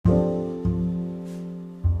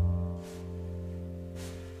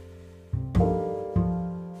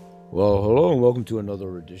Well, hello and welcome to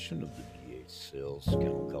another edition of the BH Sales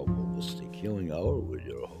Chemical Holistic Healing Hour with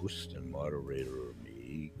your host and moderator,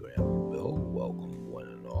 me, Grandma Bill. Welcome, one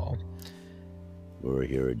and all. We're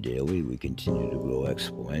here daily. We continue to grow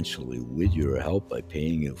exponentially with your help by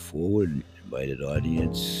paying it forward. Invited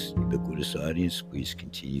audience, ubiquitous audience, please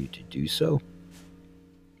continue to do so.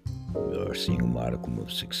 We are seeing a modicum of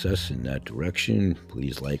success in that direction.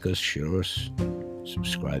 Please like us, share us,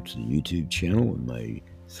 subscribe to the YouTube channel and my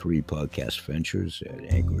 3 podcast ventures at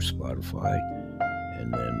Anchor, Spotify,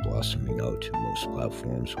 and then blossoming out to most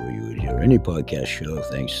platforms where you would hear any podcast show,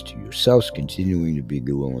 thanks to yourselves continuing to be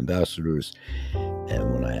goodwill ambassadors.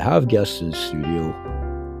 And when I have guests in the studio,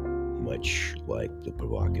 much like the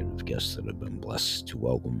provocative guests that I've been blessed to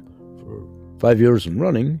welcome for 5 years and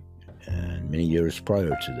running, and many years prior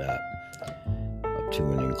to that, up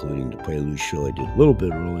to and including the Prelude show I did a little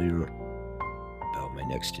bit earlier, about my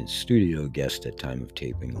next in-studio guest at time of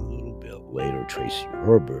taping a little bit later, Tracy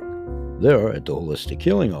Herbert, there at the Holistic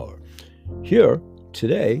Healing Hour. Here,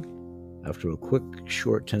 today, after a quick,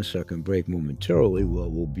 short 10-second break momentarily,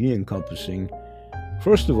 what we'll be encompassing,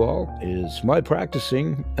 first of all, is my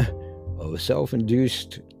practicing of a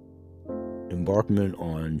self-induced embarkment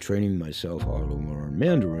on training myself how to learn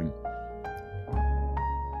Mandarin,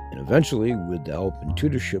 and eventually, with the help and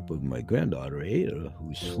tutorship of my granddaughter, Ada,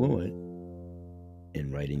 who's fluent in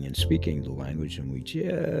writing and speaking the language, and we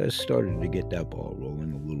just started to get that ball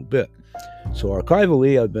rolling a little bit. So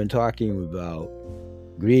archivally, I've been talking about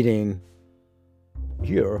greeting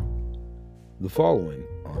here the following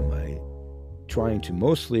on my trying to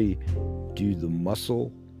mostly do the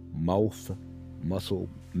muscle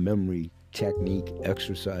memory technique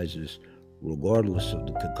exercises, regardless of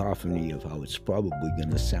the cacophony of how it's probably going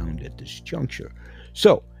to sound at this juncture.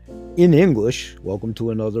 So, in English, welcome to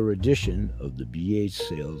another edition of the BH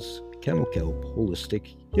Sales Chemical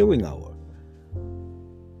Holistic Healing Hour.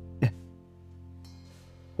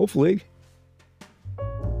 Hopefully,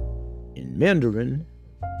 in Mandarin,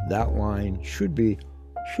 that line should be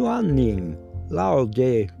Xuanning Lao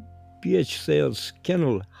De BH Sales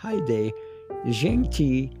Kennel Haide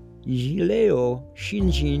Zhengti Jileo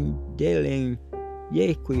Shinjin Deling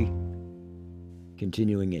Yekui.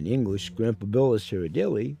 Continuing in English, Grandpa Bill is here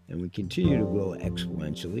daily, and we continue to grow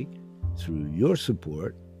exponentially through your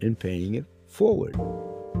support in paying it forward.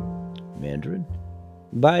 Mandarin.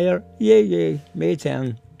 Bayer ye ye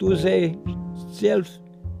meitang duze self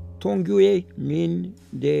tongue min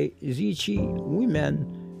de zichi women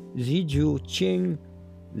ziju ching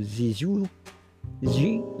ziju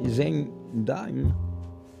ji zeng dang.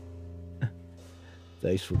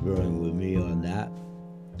 Thanks for bearing with me on that.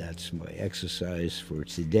 That's my exercise for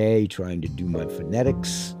today, trying to do my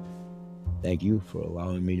phonetics. Thank you for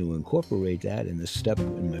allowing me to incorporate that in the step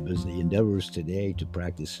in my business endeavors today to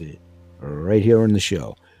practice it right here on the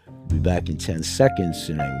show. I'll be back in 10 seconds,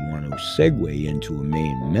 and I want to segue into a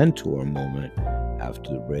main mentor moment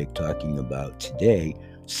after the break, talking about today,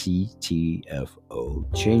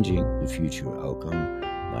 CTFO, Changing the Future Outcome,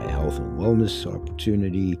 my health and wellness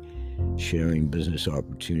opportunity, sharing business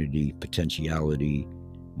opportunity, potentiality,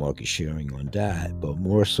 market sharing on that, but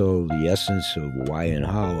more so the essence of why and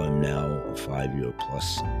how I'm now a 5-year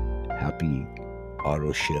plus happy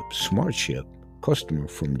auto ship, smart ship customer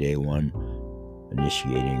from day one,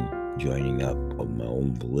 initiating, joining up of my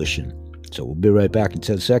own volition. So we'll be right back in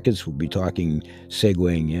 10 seconds. We'll be talking,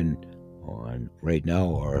 segueing in on right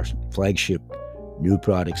now our flagship new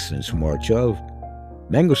product since March of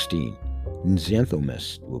Mangosteen and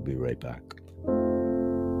XanthoMyst. We'll be right back.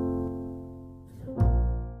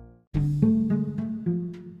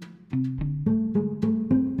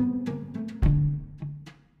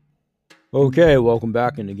 Okay, welcome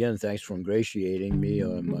back, and again, thanks for ingratiating me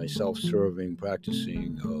on my self-serving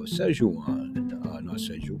practicing not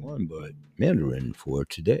Szechuan, but Mandarin for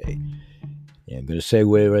today. And I'm going to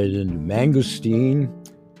segue right into Mangosteen,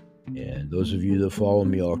 and those of you that follow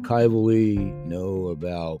me archivally know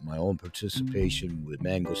about my own participation with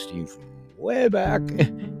Mangosteen from way back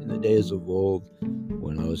in the days of old,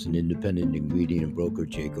 when I was an independent ingredient broker,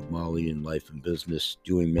 Jacob Molly, in life and business,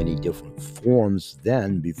 doing many different forms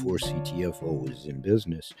then, before CTFO was in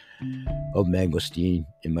business, of Mangosteen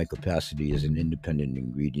in my capacity as an independent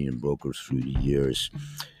ingredient broker through the years,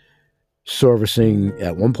 servicing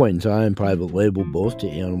at one point in time private label both to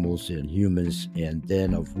animals and humans, and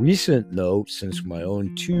then of recent note, since my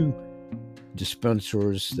own 2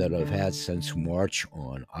 dispensers that I've had since March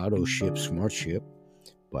on auto ship, smart ship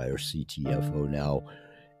by our CTFO now,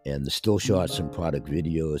 and the still shots and product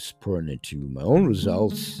videos pertinent to my own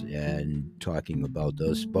results and talking about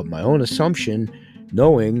those, but my own assumption,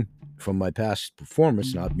 knowing from my past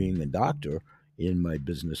performance, not being a doctor in my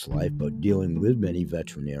business life, but dealing with many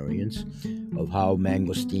veterinarians, of how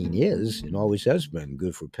mangosteen is and always has been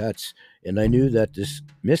good for pets. And I knew that this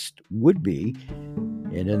mist would be.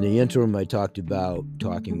 And in the interim, I talked about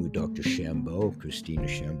talking with Dr. Shambo, Christina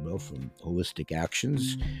Shambo from Holistic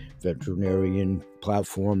Actions, veterinarian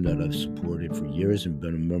platform that I've supported for years and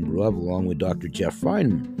been a member of, along with Dr. Jeff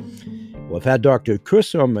Feynman. Well, I've had Dr.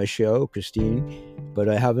 Chris on my show, Christine, but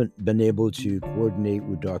I haven't been able to coordinate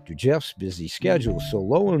with Dr. Jeff's busy schedule. So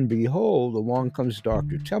lo and behold, along comes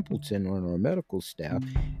Dr. Templeton on our medical staff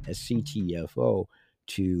as CTFO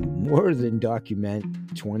to more than document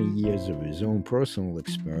 20 years of his own personal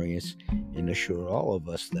experience and assure all of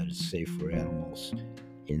us that it's safe for animals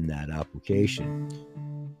in that application.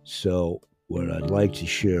 So what I'd like to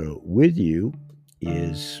share with you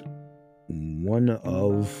is one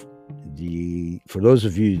of for those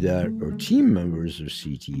of you that are team members of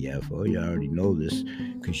CTFO, you already know this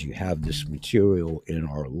because you have this material in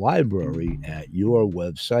our library at your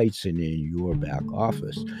websites and in your back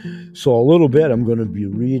office. So a little bit, I'm going to be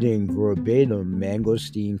reading verbatim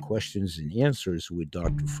Mangosteen questions and answers with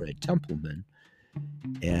Dr. Fred Templeman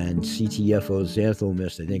and CTFO's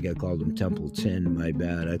XanthoMyst. I think I called him Templeton. My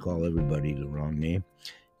bad. I call everybody the wrong name.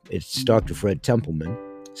 It's Dr. Fred Templeman,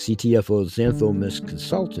 CTFO's XanthoMyst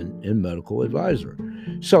consultant and medical advisor.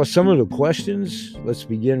 So some of the questions, let's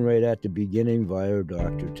begin right at the beginning via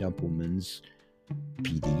Dr. Templeman's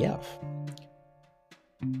PDF.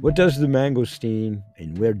 What does the mangosteen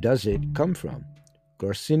and where does it come from?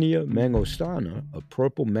 Garcinia mangostana, a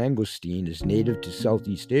purple mangosteen, is native to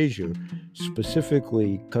Southeast Asia,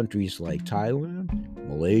 specifically countries like Thailand,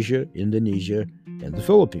 Malaysia, Indonesia, and the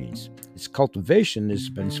Philippines. Its cultivation has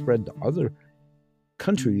been spread to other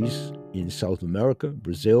countries in South America,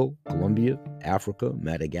 Brazil, Colombia, Africa,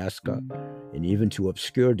 Madagascar, and even to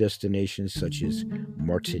obscure destinations such as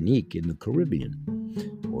Martinique in the Caribbean,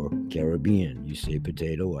 or Caribbean. You say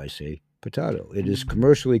potato, I say potato. It is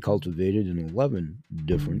commercially cultivated in 11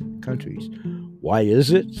 different countries. Why is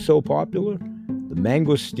it so popular? The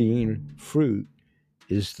mangosteen fruit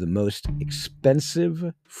is the most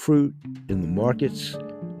expensive fruit in the markets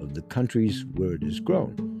of the countries where it is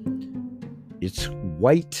grown. Its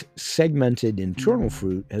white, segmented internal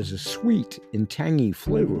fruit has a sweet and tangy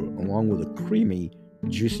flavor along with a creamy,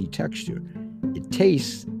 juicy texture. Its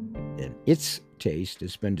taste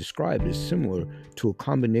has been described as similar to a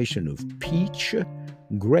combination of peach,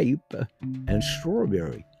 grape, and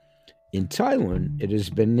strawberry. In Thailand, it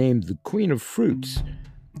has been named the Queen of Fruits.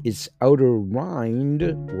 Its outer rind,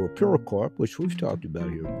 or pericarp, which we've talked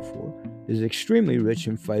about here before, is extremely rich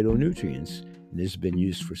in phytonutrients and has been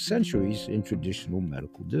used for centuries in traditional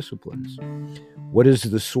medical disciplines. What is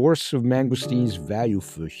the source of mangosteen's value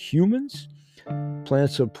for humans?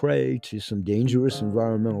 Plants are prey to some dangerous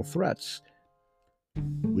environmental threats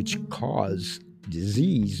which cause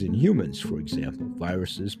disease in humans, for example,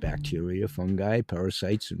 viruses, bacteria, fungi,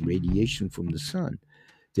 parasites, and radiation from the sun.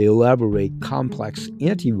 They elaborate complex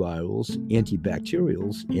antivirals,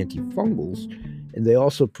 antibacterials, antifungals, and they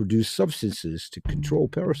also produce substances to control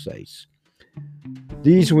parasites.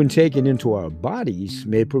 These, when taken into our bodies,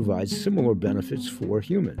 may provide similar benefits for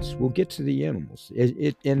humans. We'll get to the animals,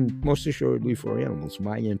 and most assuredly for animals.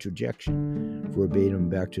 My interjection, verbatim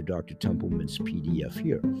back to Dr. Templeman's PDF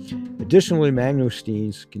here. Additionally,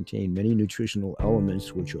 mangosteens contain many nutritional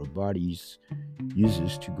elements which our bodies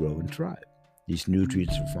uses to grow and thrive. These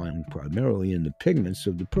nutrients are found primarily in the pigments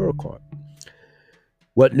of the pericarp.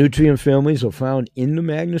 What nutrient families are found in the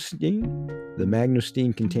mangosteen? The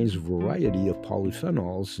mangosteen contains a variety of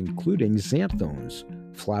polyphenols, including xanthones,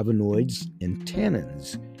 flavonoids, and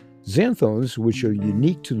tannins. Xanthones, which are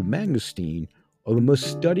unique to the mangosteen, are the most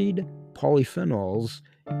studied polyphenols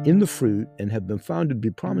in the fruit and have been found to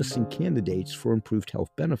be promising candidates for improved health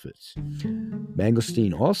benefits.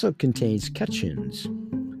 Mangosteen also contains catechins,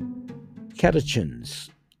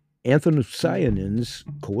 anthocyanins,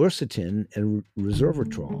 quercetin, and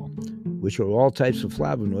resveratrol, which are all types of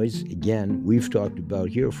flavonoids, again, we've talked about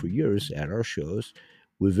here for years at our shows,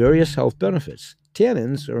 with various health benefits.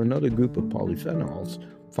 Tannins are another group of polyphenols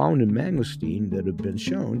found in mangosteen that have been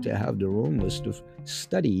shown to have their own list of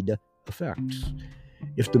studied effects.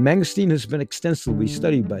 If the mangosteen has been extensively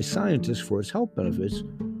studied by scientists for its health benefits,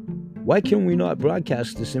 why can we not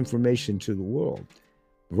broadcast this information to the world?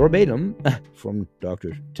 Verbatim from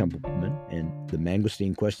Dr. Templeman and the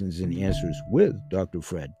Mangosteen Questions and Answers with Dr.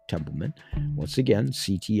 Fred Templeman, once again,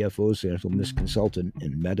 CTFO's XanthoMyst consultant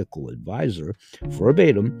and medical advisor,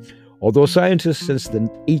 verbatim, although scientists since the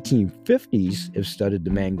 1850s have studied the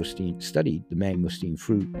mangosteen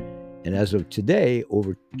fruit And as of today,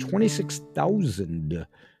 over 26,000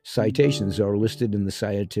 citations are listed in the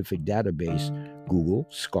scientific database Google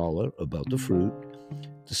Scholar about the fruit.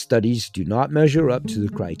 The studies do not measure up to the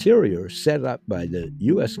criteria set up by the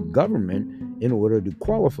U.S. government in order to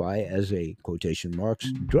qualify as a, quotation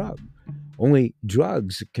marks, drug. Only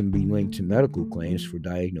drugs can be linked to medical claims for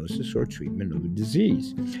diagnosis or treatment of a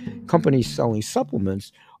disease. Companies selling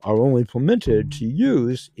supplements are only permitted to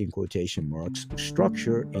use, in quotation marks,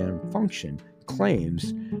 structure and function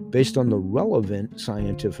claims based on the relevant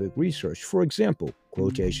scientific research. For example,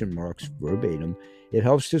 quotation marks, verbatim, it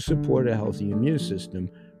helps to support a healthy immune system,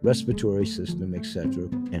 respiratory system, etc.,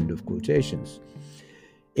 end of quotations.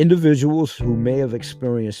 Individuals who may have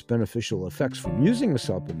experienced beneficial effects from using a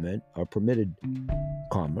supplement are permitted,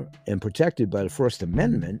 and protected by the First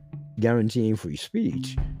Amendment, guaranteeing free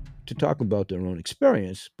speech, to talk about their own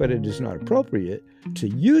experience, but it is not appropriate to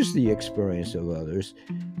use the experience of others,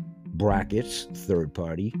 brackets, third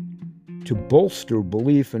party, to bolster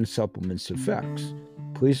belief in supplements' effects.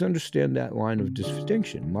 Please understand that line of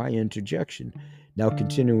distinction, my interjection. Now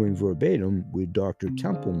continuing verbatim with Dr.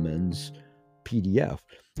 Templeman's PDF.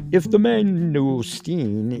 If the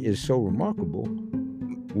Mangosteen is so remarkable,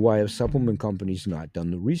 why have supplement companies not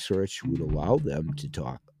done the research would allow them to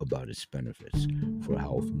talk about its benefits for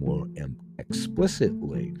health more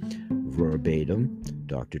explicitly? Verbatim,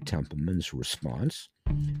 Dr. Templeman's response.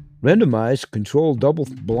 Randomized, controlled,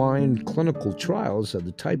 double-blind clinical trials are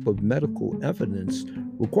the type of medical evidence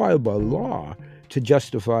required by law to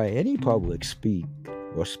justify any public speak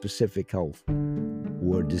or specific health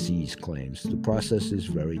or disease claims. The process is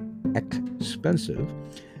very expensive.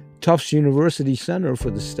 Tufts University Center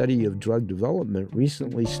for the Study of Drug Development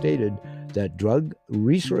recently stated that drug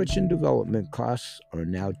research and development costs are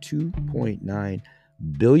now $2.9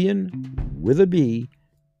 billion with a B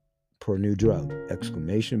per new drug,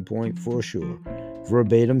 exclamation point for sure.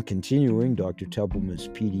 Verbatim, continuing Dr. Templeman's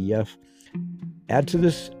PDF. Add to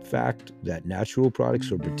this fact that natural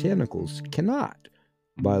products or botanicals cannot,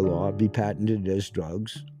 by law, be patented as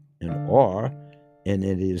drugs and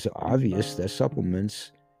it is obvious that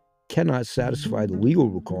supplements cannot satisfy the legal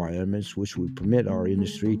requirements which would permit our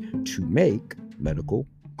industry to make medical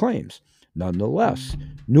claims. Nonetheless,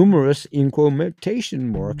 numerous, in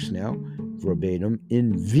quotation marks now, verbatim,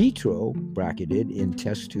 in vitro, bracketed, in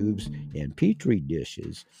test tubes and petri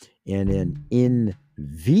dishes, and in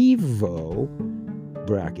vivo,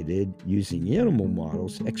 bracketed, using animal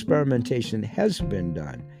models, experimentation has been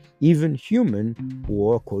done. Even human,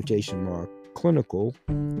 or quotation mark, clinical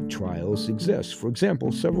trials exist. For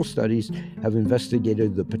example, several studies have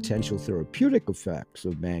investigated the potential therapeutic effects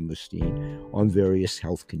of mangosteen on various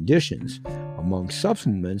health conditions. Among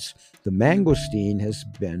supplements, the mangosteen has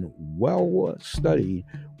been well studied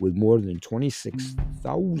with more than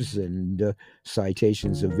 26,000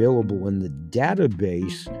 citations available in the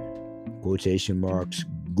database, quotation marks,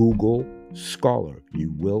 Google Scholar.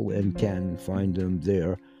 You will and can find them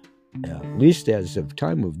there, at least as of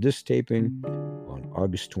time of this taping on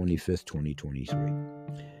August 25th, 2023.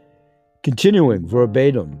 Continuing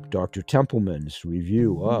verbatim, Dr. Templeman's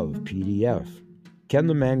review of PDF. Can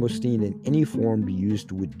the mangosteen in any form be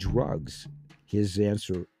used with drugs? His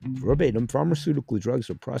answer, verbatim, pharmaceutical drugs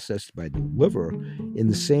are processed by the liver in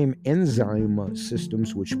the same enzyme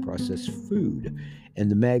systems which process food, and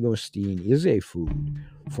the mangosteen is a food.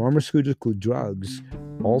 Pharmaceutical drugs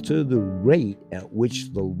alter the rate at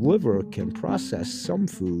which the liver can process some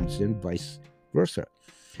foods and vice versa.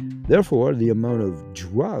 Therefore, the amount of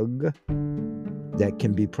drug that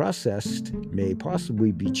can be processed may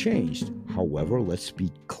possibly be changed. However, let's be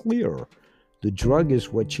clear. The drug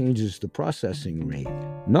is what changes the processing rate,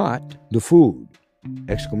 not the food,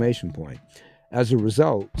 exclamation point. As a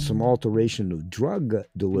result, some alteration of drug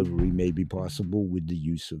delivery may be possible with the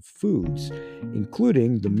use of foods,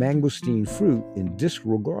 including the mangosteen fruit, in this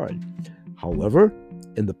regard. However,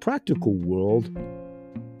 in the practical world,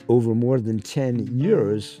 over more than 10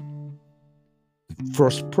 years,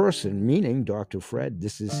 first person, meaning Dr. Fred,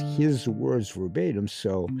 this is his words verbatim,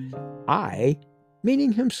 so I,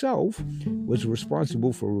 meaning himself, was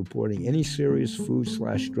responsible for reporting any serious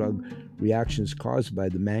food/drug reactions caused by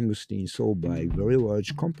the mangosteen sold by a very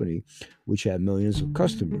large company which had millions of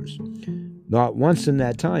customers. Not once in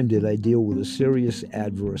that time did I deal with a serious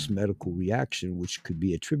adverse medical reaction which could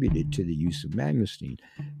be attributed to the use of mangosteen.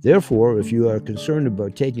 Therefore, if you are concerned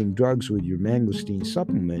about taking drugs with your mangosteen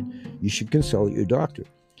supplement, you should consult your doctor.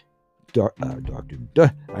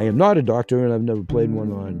 I am not a doctor, and I've never played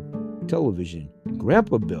one on television.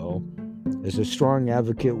 Grandpa Bill is a strong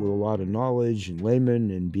advocate with a lot of knowledge and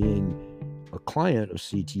layman, and being a client of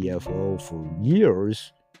CTFO for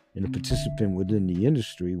years, and a participant within the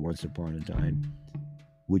industry once upon a time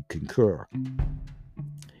would concur.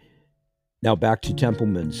 Now back to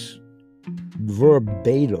Templeman's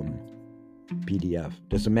verbatim PDF.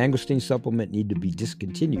 Does a mangosteen supplement need to be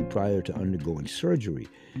discontinued prior to undergoing surgery?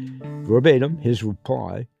 Verbatim, his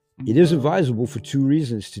reply: it is advisable for two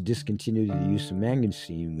reasons to discontinue the use of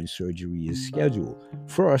mangosteen when surgery is scheduled.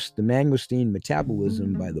 First, the mangosteen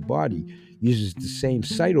metabolism by the body uses the same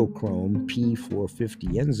cytochrome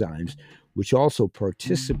P450 enzymes, which also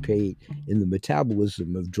participate in the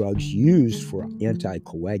metabolism of drugs used for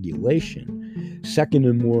anticoagulation. Second,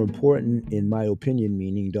 and more important, in my opinion,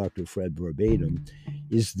 meaning Dr. Fred verbatim,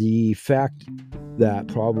 is the fact that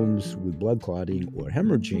problems with blood clotting or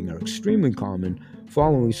hemorrhaging are extremely common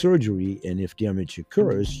following surgery, and if damage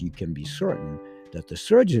occurs, you can be certain that the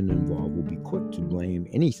surgeon involved will be quick to blame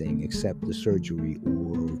anything except the surgery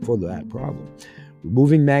or for that problem.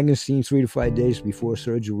 Removing mangosteen 3 to 5 days before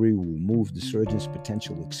surgery will remove the surgeon's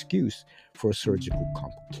potential excuse for a surgical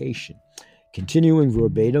complication. Continuing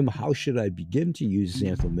verbatim, how should I begin to use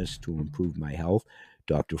XanthoMyst to improve my health?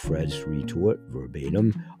 Dr. Fred's retort,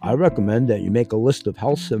 verbatim: I recommend that you make a list of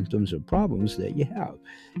health symptoms or problems that you have,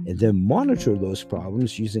 and then monitor those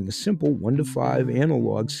problems using a simple 1 to 5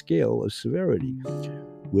 analog scale of severity,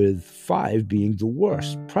 with 5 being the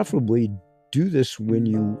worst. Preferably do this when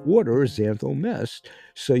you order XanthoMyst,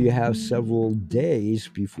 so you have several days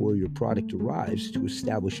before your product arrives to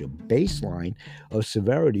establish a baseline of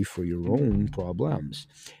severity for your own problems.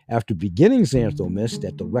 After beginning XanthoMyst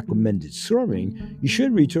at the recommended serving, you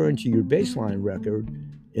should return to your baseline record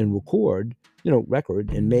and record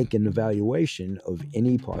and make an evaluation of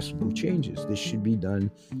any possible changes. This should be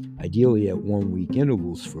done ideally at 1-week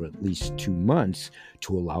intervals for at least 2 months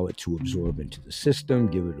to allow it to absorb into the system,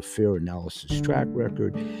 give it a fair analysis track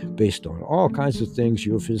record based on all kinds of things: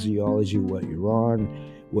 your physiology, what you're on,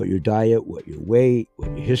 what your diet, what your weight,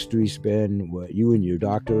 what your history's been, what you and your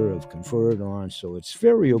doctor have conferred on. So it's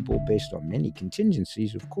variable based on many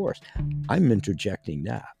contingencies, of course. I'm interjecting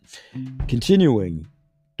that. Continuing,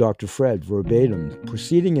 Dr. Fred, verbatim: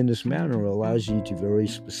 proceeding in this manner allows you to be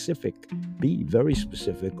very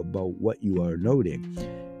specific about what you are noting,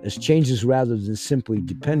 as changes rather than simply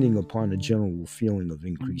depending upon a general feeling of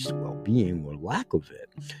increased well-being or lack of it.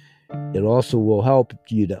 It also will help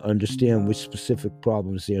you to understand which specific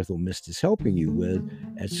problems XanthoMyst is helping you with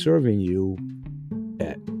at serving you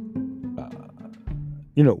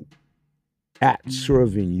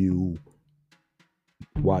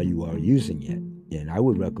while you are using it. And I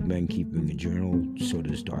would recommend keeping a journal. So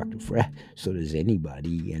does Dr. Fred, so does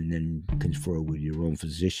anybody, and then confer with your own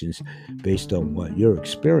physicians based on what you're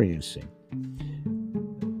experiencing.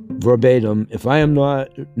 Verbatim: if I am not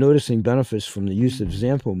noticing benefits from the use of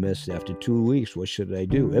XanthoMyst after 2 weeks, what should I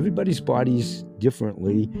do? Everybody's body's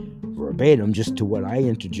differently. Verbatim, just to what I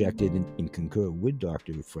interjected and concur with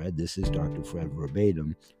Dr. Fred. This is Dr. Fred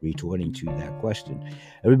verbatim retorting to that question.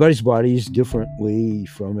 Everybody's body is differently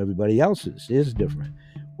from everybody else's. It is different.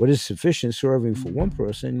 What is sufficient serving for one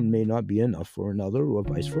person may not be enough for another, or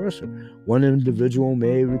vice versa. One individual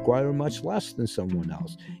may require much less than someone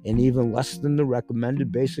else, and even less than the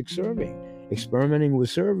recommended basic serving. Experimenting with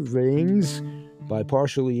servings by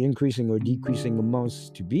partially increasing or decreasing amounts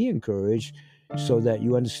to be encouraged, so that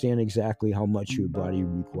you understand exactly how much your body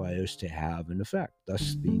requires to have an effect.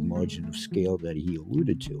 Thus, the margin of scale that he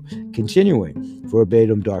alluded to. Continuing,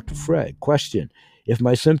 verbatim, Dr. Fred. Question: if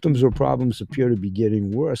my symptoms or problems appear to be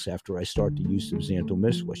getting worse after I start the use of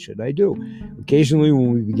XanthoMyst, what should I do? Occasionally,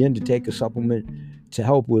 when we begin to take a supplement to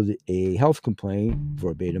help with a health complaint,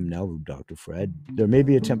 verbatim now Dr. Fred, there may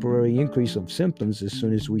be a temporary increase of symptoms as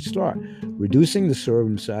soon as we start. Reducing the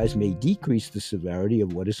serum size may decrease the severity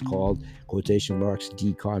of what is called, quotation marks,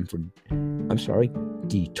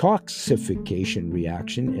 detoxification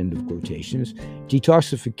reaction, end of quotations.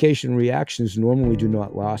 Detoxification reactions normally do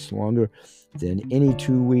not last longer than any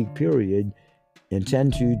 2-week period and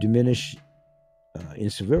tend to diminish in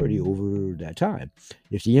severity over that time.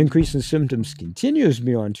 If the increase in symptoms continues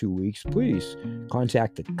beyond 2 weeks, please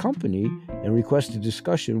contact the company and request a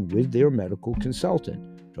discussion with their medical consultant.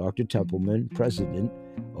 Dr. Templeman, President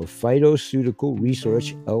of Phytoceutical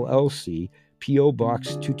Research, LLC, P.O.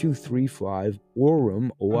 Box 2235,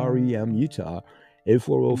 Orem, O-R-E-M, Utah,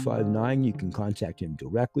 84059. You can contact him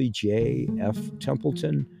directly, J.F.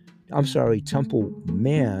 Templeman.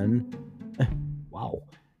 Wow.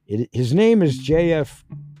 His name is J.F.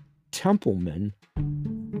 Templeman.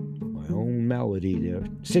 My own melody there.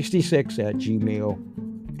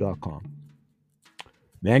 66@gmail.com.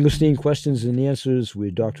 Mangosteen questions and answers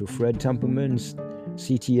with Dr. Fred Templeman,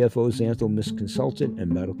 CTFO, XanthoMyst consultant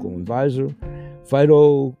and medical advisor.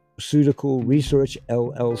 Phyto Phytoceutical Research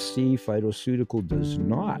LLC. Phytoceutical does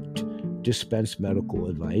not dispense medical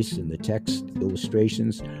advice, and the text,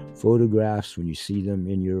 illustrations, photographs, when you see them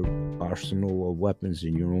in your arsenal of weapons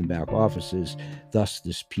in your own back offices, thus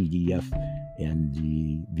this PDF and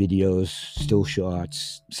the videos, still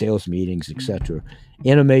shots, sales meetings, etc.,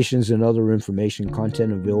 animations, and other information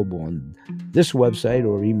content available on this website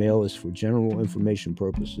or email is for general information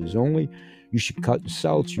purposes only. You should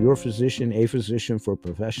consult your physician, a physician, for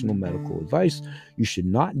professional medical advice. You should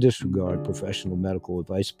not disregard professional medical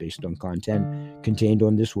advice based on content contained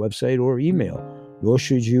on this website or email, nor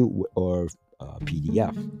should you, or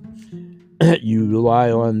PDF. You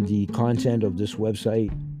rely on the content of this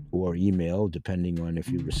website or email, depending on if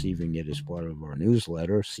you're receiving it as part of our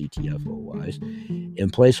newsletter, CTFO-wise, in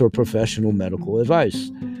place for professional medical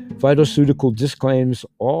advice. Phytoceutical disclaims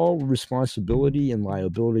all responsibility and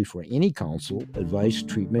liability for any counsel, advice,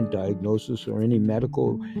 treatment, diagnosis, or any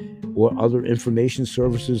medical or other information,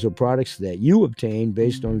 services, or products that you obtain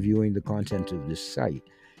based on viewing the content of this site.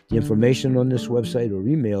 The information on this website or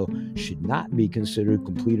email should not be considered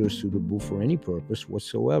complete or suitable for any purpose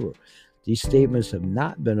whatsoever. These statements have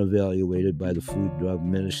not been evaluated by the Food and Drug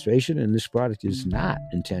Administration, and this product is not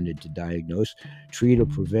intended to diagnose, treat, or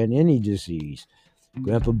prevent any disease.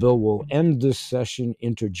 Grandpa Bill will end this session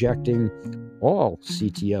interjecting all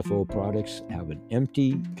CTFO products have an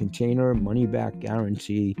empty container money-back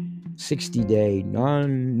guarantee, 60-day,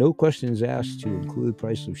 no questions asked to include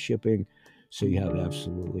price of shipping, so you have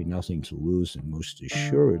absolutely nothing to lose and most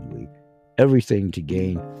assuredly everything to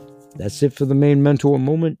gain. That's it for the main mentor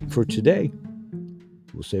moment for today.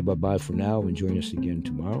 We'll say bye-bye for now and join us again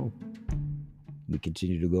tomorrow. We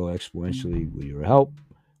continue to go exponentially with your help.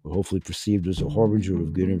 We're hopefully perceived as a harbinger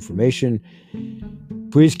of good information.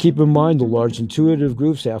 Please keep in mind the large intuitive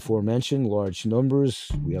groups, aforementioned, large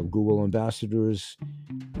numbers. We have Google ambassadors,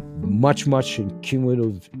 much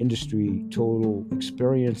cumulative industry total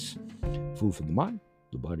experience. Food for the mind,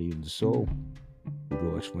 the body, and the soul. We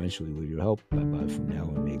go exponentially with your help. Bye-bye for now,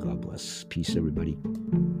 and may God bless. Peace, everybody.